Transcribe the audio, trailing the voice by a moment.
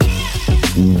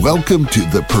Welcome to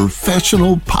the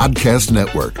Professional Podcast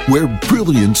Network, where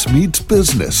brilliance meets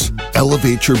business.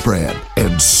 Elevate your brand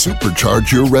and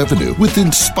supercharge your revenue with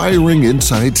inspiring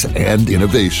insights and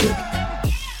innovation.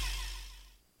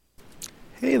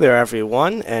 Hey there,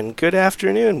 everyone, and good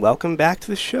afternoon. Welcome back to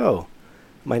the show.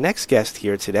 My next guest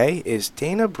here today is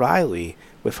Dana Briley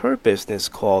with her business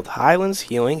called Highlands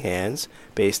Healing Hands,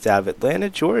 based out of Atlanta,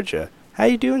 Georgia. How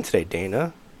you doing today,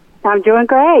 Dana? I'm doing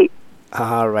great.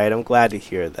 All right, I'm glad to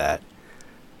hear that.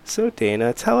 So,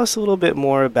 Dana, tell us a little bit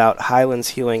more about Highlands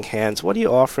Healing Hands. What are you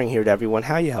offering here to everyone?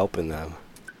 How are you helping them?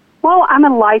 Well, I'm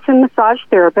a licensed massage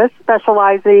therapist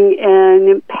specializing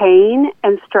in pain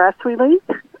and stress relief,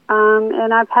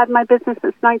 and I've had my business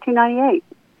since 1998.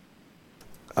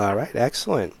 All right,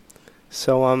 excellent.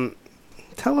 So,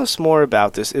 tell us more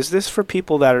about this. Is this for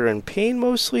people that are in pain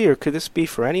mostly, or could this be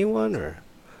for anyone? Or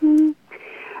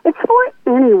It's for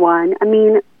anyone. I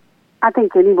mean, I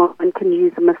think anyone can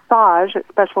use a massage,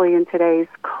 especially in today's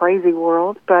crazy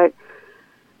world. But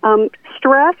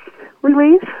stress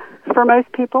relief for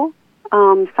most people.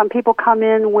 Some people come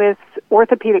in with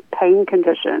orthopedic pain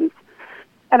conditions,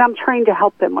 and I'm trained to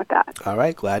help them with that. All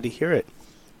right, glad to hear it.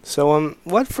 So,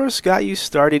 what first got you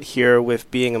started here with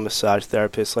being a massage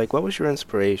therapist? Like, what was your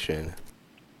inspiration?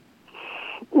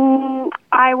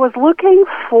 I was looking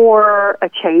for a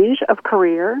change of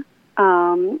career,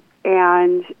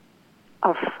 and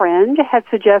a friend had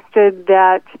suggested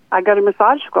that I go to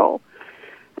massage school.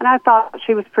 And I thought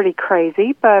she was pretty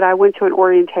crazy, but I went to an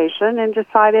orientation and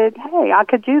decided, hey, I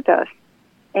could do this.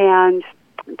 And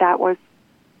that was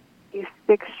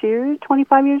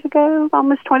 25 years ago,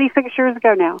 almost 26 years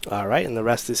ago now. All right, and the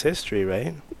rest is history,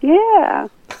 right? Yeah.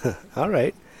 All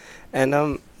right.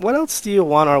 And what else do you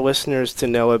want our listeners to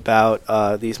know about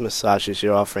these massages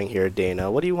you're offering here, Dana?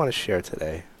 What do you want to share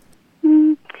today?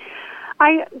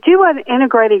 I do an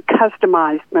integrated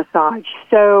customized massage.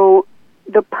 So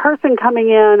the person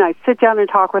coming in, I sit down and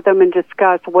talk with them and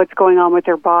discuss what's going on with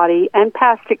their body and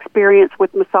past experience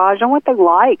with massage and what they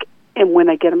like and when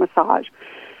they get a massage.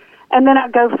 And then I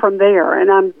go from there.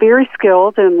 And I'm very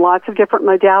skilled in lots of different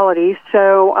modalities,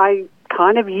 so I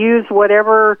kind of use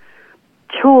whatever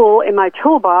tool in my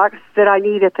toolbox that I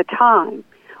need at the time.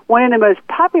 One of the most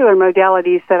popular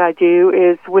modalities that I do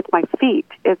is with my feet.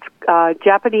 It's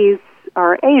Japanese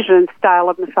or Asian style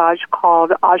of massage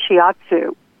called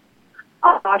ashiatsu.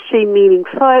 Ashi meaning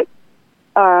foot,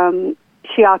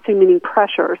 shiatsu meaning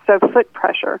pressure, so foot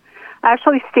pressure. I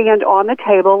actually stand on the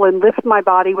table and lift my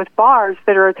body with bars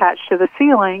that are attached to the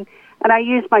ceiling, and I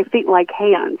use my feet like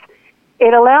hands.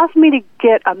 It allows me to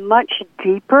get a much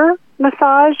deeper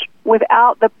massage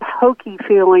without the pokey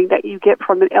feeling that you get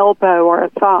from an elbow or a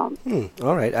thumb.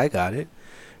 All right, I got it.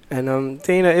 And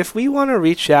Dana, if we want to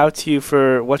reach out to you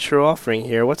for what you're offering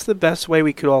here, what's the best way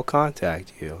we could all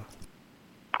contact you?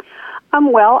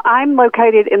 Well, I'm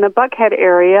located in the Buckhead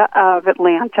area of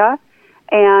Atlanta,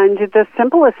 and the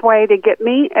simplest way to get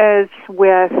me is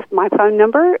with my phone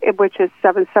number, which is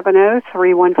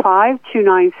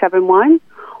 770-315-2971,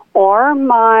 or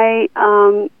my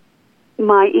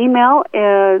email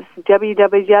is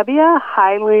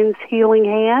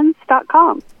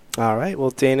www.highlandshealinghands.com. All right.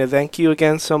 Well, Dana, thank you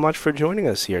again so much for joining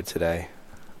us here today.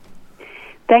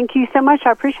 Thank you so much.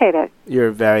 I appreciate it.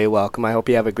 You're very welcome. I hope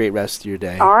you have a great rest of your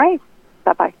day. All right.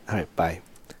 Bye-bye. All right. Bye.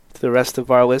 To the rest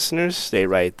of our listeners, stay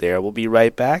right there. We'll be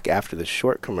right back after the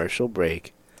short commercial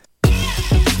break.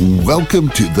 Welcome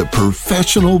to the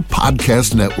Professional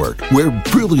Podcast Network, where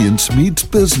brilliance meets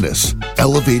business.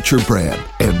 Elevate your brand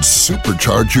and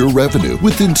supercharge your revenue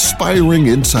with inspiring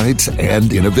insights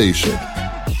and innovation.